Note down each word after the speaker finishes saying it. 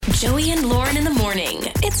Joey and Lauren in the morning.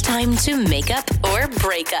 It's time to make up or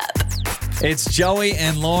break up. It's Joey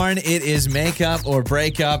and Lauren. It is make up or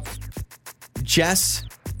break up. Jess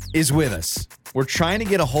is with us. We're trying to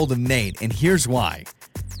get a hold of Nate, and here's why.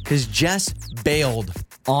 Because Jess bailed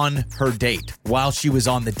on her date while she was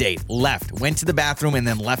on the date. Left, went to the bathroom, and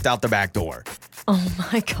then left out the back door. Oh,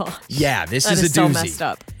 my gosh. Yeah, this That is a so doozy. messed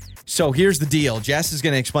up. So here's the deal. Jess is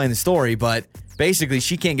going to explain the story, but basically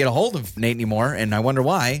she can't get a hold of Nate anymore, and I wonder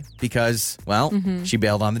why. Because, well, she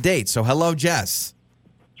bailed on the date. So hello, Jess.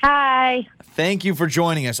 Hi. Thank you for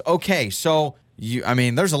joining us. Okay, so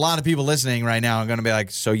there's a lot of people listening right now. I'm going to be like,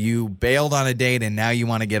 so you bailed on a date and now you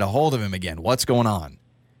want to get a hold of him again. What's going on?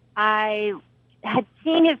 I had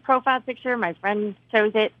seen his profile picture. My friend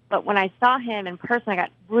chose it. But when I saw him in person, I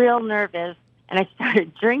got real nervous, and I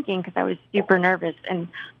started drinking because I was super nervous. And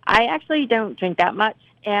I actually don't drink that much.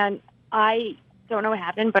 And I don't know what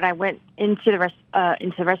happened, but I went into the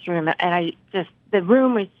restroom, and the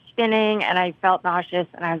room was spinning, and I felt nauseous,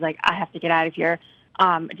 and I was like, I have to get out of here.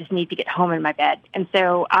 I just need to get home in my bed. And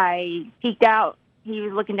so I peeked out. He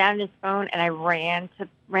was looking down at his phone, and I ran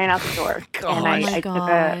out the door. Oh, my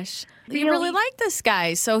gosh. You really like this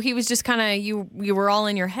guy, so he was just kind of, you were all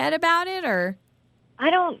in your head about it, or? I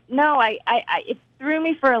don't know. It threw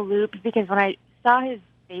me for a loop because when I saw his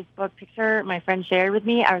Facebook picture my friend shared with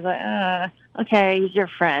me, I was like, okay, he's your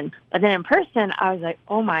friend. But then in person, I was like,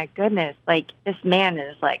 oh my goodness, like this man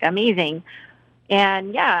is like amazing.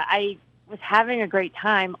 And yeah, I was having a great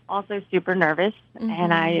time, also super nervous.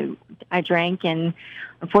 And I drank, and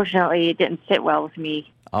unfortunately it didn't sit well with me.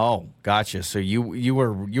 Oh, gotcha. So you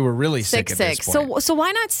were really sick at this point. So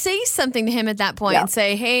why not say something to him at that point and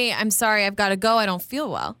say, hey, I'm sorry, I've got to go. I don't feel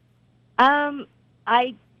well.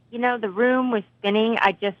 The room was spinning.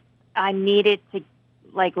 I needed to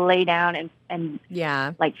like lay down and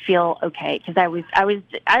like feel okay, because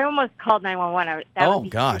I almost called 911.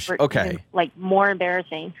 Gosh. Okay. Like more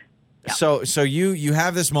embarrassing. Yeah. So you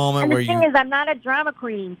have this moment and where the thing is, I'm not a drama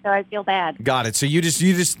queen, so I feel bad. Got it. So you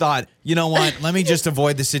just thought, you know what? Let me just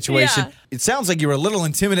avoid the situation. Yeah. It sounds like you were a little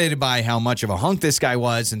intimidated by how much of a hunk this guy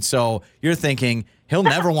was, and so you're thinking he'll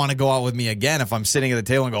never want to go out with me again if I'm sitting at the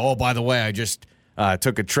table and go, oh, by the way, I just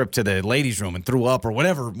took a trip to the ladies' room and threw up or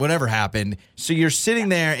whatever happened. So you're sitting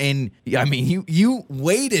there, and you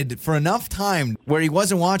waited for enough time where he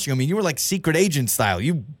wasn't watching. You were like secret agent style.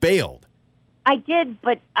 You bailed. I did,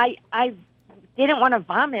 but I didn't want to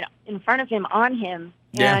vomit in front of him on him.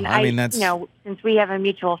 Yeah, and that's... since we have a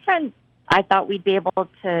mutual friend, I thought we'd be able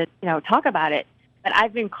to, talk about it. But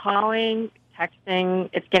I've been calling,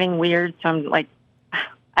 texting. It's getting weird, so I'm like,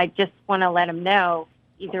 I just want to let him know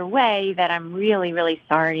either way that I'm really, really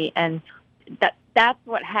sorry, and that's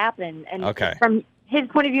what happened. And from his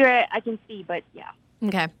point of view, I can see, but yeah.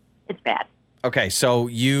 Okay. It's bad. Okay, so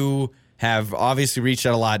you have obviously reached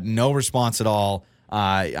out a lot, no response at all.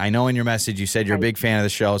 I know in your message you said you're a big fan of the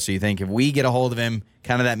show, so you think if we get a hold of him,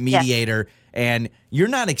 kind of that mediator, and you're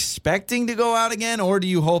not expecting to go out again, or do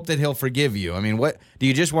you hope that he'll forgive you? What do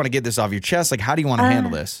you just want to get this off your chest? Like, how do you want to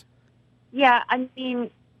handle this? Yeah,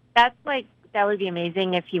 that would be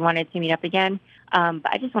amazing if he wanted to meet up again. But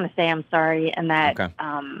I just want to say I'm sorry, and that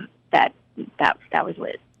that was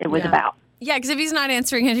what it was about. Yeah, because if he's not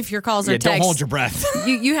answering it, if your calls or texts, don't hold your breath.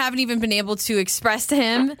 you haven't even been able to express to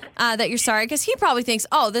him that you're sorry, because he probably thinks,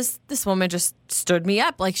 oh, this woman just stood me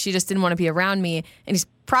up, like she just didn't want to be around me, and he's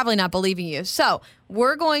probably not believing you. So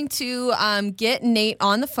we're going to get Nate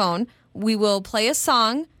on the phone. We will play a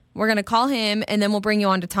song. We're going to call him, and then we'll bring you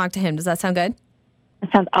on to talk to him. Does that sound good?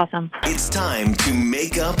 That sounds awesome. It's time to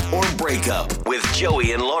make up or break up with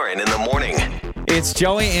Joey and Lauren in the morning. It's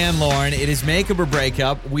Joey and Lauren. It is make up or break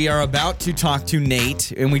up. We are about to talk to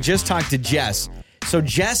Nate, and we just talked to Jess. So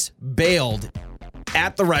Jess bailed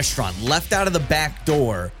at the restaurant, left out of the back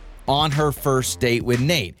door on her first date with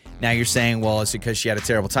Nate. Now you're saying, well, is it because she had a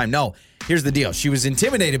terrible time? No, here's the deal. She was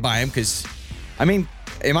intimidated by him because,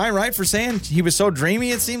 am I right for saying he was so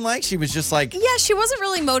dreamy, it seemed like? She was just like... Yeah, she wasn't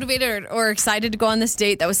really motivated or excited to go on this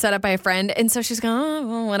date that was set up by a friend. And so she's going, oh,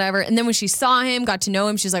 well, whatever. And then when she saw him, got to know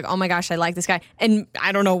him, she's like, oh my gosh, I like this guy. And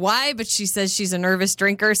I don't know why, but she says she's a nervous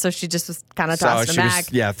drinker. So she just was kind of tossed him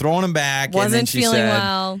back. Throwing him back. Wasn't and then she feeling said,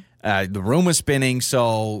 well. The room was spinning.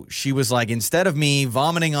 So she was like, instead of me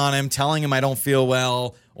vomiting on him, telling him I don't feel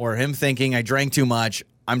well, or him thinking I drank too much,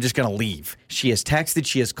 I'm just going to leave. She has texted.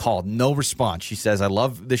 She has called. No response. She says, I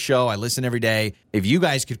love the show. I listen every day. If you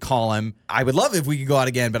guys could call him, I would love if we could go out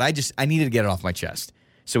again, but I needed to get it off my chest.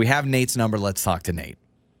 So we have Nate's number. Let's talk to Nate.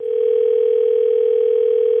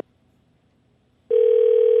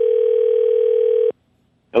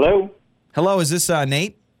 Hello? Hello, is this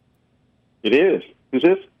Nate? It is. Who's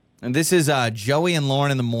this? And this is Joey and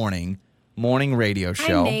Lauren in the morning radio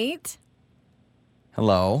show. Hi, Nate.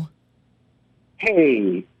 Hello.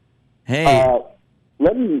 Hey. Hey.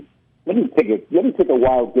 Let me take a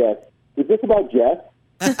wild guess. Is this about Jess?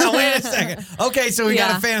 Wait a second. Okay, so we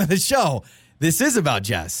got a fan of the show. This is about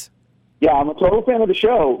Jess. Yeah, I'm a total fan of the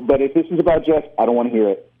show, but if this is about Jess, I don't want to hear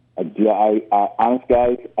it. Honest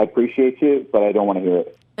guys, I appreciate you, but I don't want to hear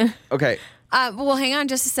it. Okay. Well, hang on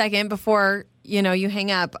just a second before you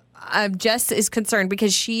hang up. Jess is concerned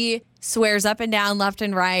because she swears up and down, left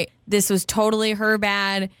and right. This was totally her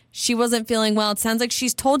bad. She wasn't feeling well. It sounds like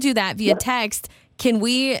she's told you that via text. Can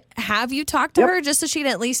we have you talk to her just so she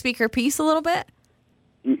can at least speak her piece a little bit?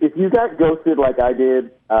 If you got ghosted like I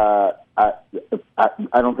did, I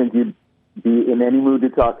don't think you'd be in any mood to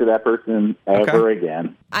talk to that person ever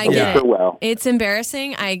again. I get it. Well. It's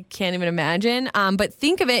embarrassing. I can't even imagine. But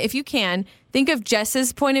think of it, if you can, think of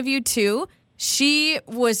Jess's point of view too. She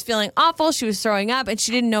was feeling awful. She was throwing up, and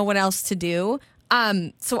she didn't know what else to do.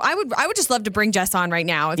 So I would just love to bring Jess on right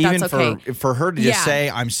now, if Even that's okay. for her to just say,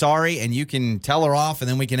 I'm sorry, and you can tell her off, and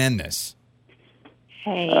then we can end this.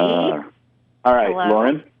 Hey. All right, Hello?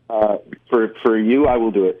 Lauren. For you, I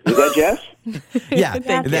will do it. Is that Jess? Yeah.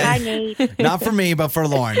 Hi, Nate. Not for me, but for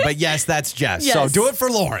Lauren. But yes, that's Jess. Yes. So do it for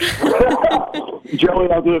Lauren.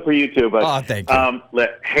 Joey, I'll do it for you too. But Oh, thank you.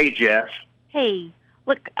 Hey, Jess. Hey,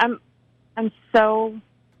 look, I'm so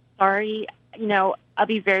sorry. I'll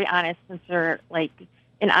be very honest since we're like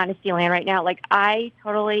in honesty land right now. Like, I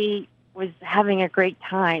totally was having a great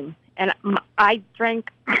time, and I drank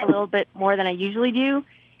a little bit more than I usually do,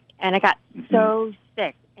 and I got so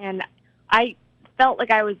sick, and I felt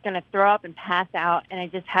like I was going to throw up and pass out, and I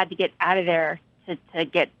just had to get out of there to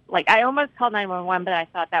get, like, I almost called 911, but I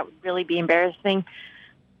thought that would really be embarrassing.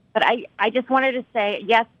 But I just wanted to say,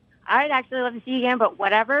 yes, I'd actually love to see you again, but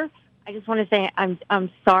whatever. I just want to say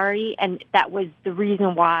I'm sorry, and that was the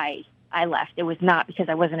reason why I left. It was not because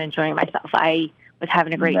I wasn't enjoying myself. I was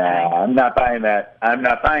having a great time. I'm not buying that.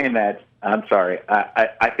 I'm sorry.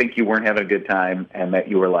 I think you weren't having a good time, and that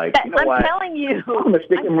you were like, you know I'm what? telling you. I'm going to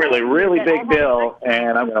stick him really big bill,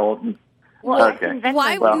 and I'm going to... Okay.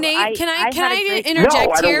 Why, Well, Nate? Can I had a great- interject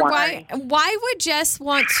No, I don't here? want- Why would Jess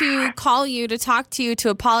want to call you to talk to you to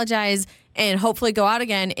apologize and hopefully go out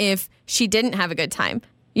again if she didn't have a good time?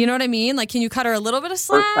 You know what I mean? Like, can you cut her a little bit of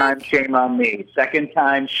slack? First time, shame on me. Second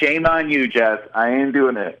time, shame on you, Jess. I ain't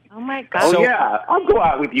doing it. Oh, my God. Oh, yeah. I'll go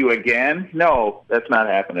out with you again. No, that's not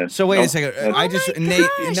happening. So wait Nope. a second. Oh Nate,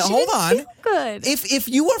 gosh, no, she hold didn't on. feel good. If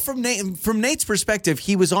you were from Nate's perspective,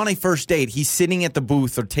 he was on a first date. He's sitting at the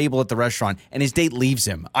booth or table at the restaurant, and his date leaves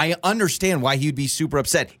him. I understand why he'd be super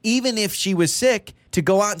upset. Even if she was sick, to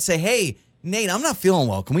go out and say, hey, Nate, I'm not feeling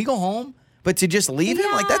well. Can we go home? But to just leave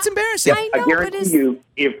him? Like, that's embarrassing. I I know, guarantee but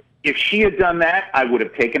you, if she had done that, I would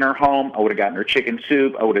have taken her home. I would have gotten her chicken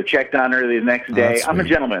soup. I would have checked on her the next day. that's I'm a sweet.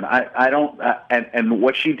 gentleman. I don't. And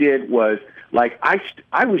what she did was, like, I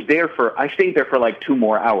stayed there for like 2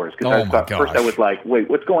 more hours because Oh, my first I gosh. was like, wait,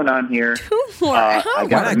 what's going on here? 2 more hours. I Why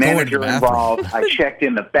got not a go into manager the bathroom? involved. I checked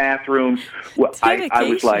in the bathrooms. Well, I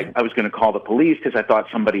was like, I was going to call the police because I thought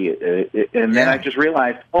somebody. And then I just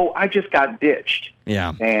realized, I just got ditched.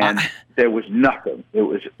 Yeah. And there was nothing. It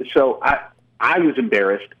was so I was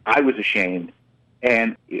embarrassed. I was ashamed.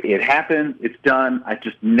 And it happened. It's done. I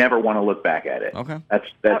just never want to look back at it. Okay.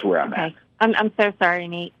 That's where I'm at. Okay. I'm so sorry,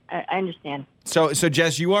 Nate. I understand. So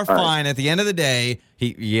Jess, you are fine. At the end of the day,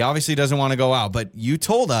 he obviously doesn't want to go out, but you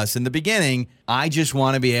told us in the beginning, I just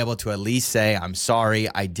want to be able to at least say, I'm sorry,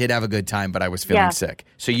 I did have a good time, but I was feeling sick.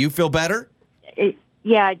 So you feel better?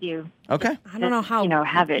 Yeah, I do. Okay. I don't know how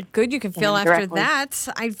have it good you can feel him after directly. that.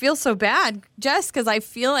 I feel so bad, Jess, because I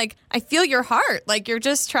feel your heart. Like you're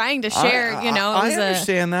just trying to share, it I was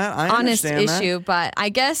understand that. I honest understand that. issue. But I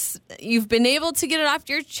guess you've been able to get it off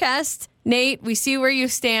your chest. Nate, we see where you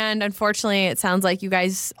stand. Unfortunately, it sounds like you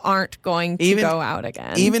guys aren't going to go out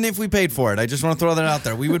again. Even if we paid for it, I just want to throw that out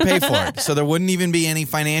there. We would pay for it. So there wouldn't even be any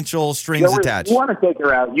financial strings Joey, attached. if you want to take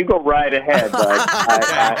her out, you go right ahead. But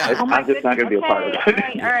I'm just not going to be a part of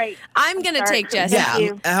it. All right. I'm going to take Jess Yeah. out.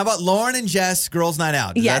 you. How about Lauren and Jess, girls' night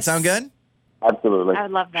out? Does that Yes. sound good? Absolutely. I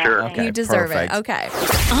would love that. Sure. Thanks. Okay. You deserve perfect. it. Okay.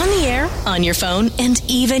 On the air, on your phone, and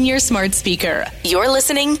even your smart speaker. You're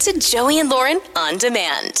listening to Joey and Lauren on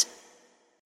demand.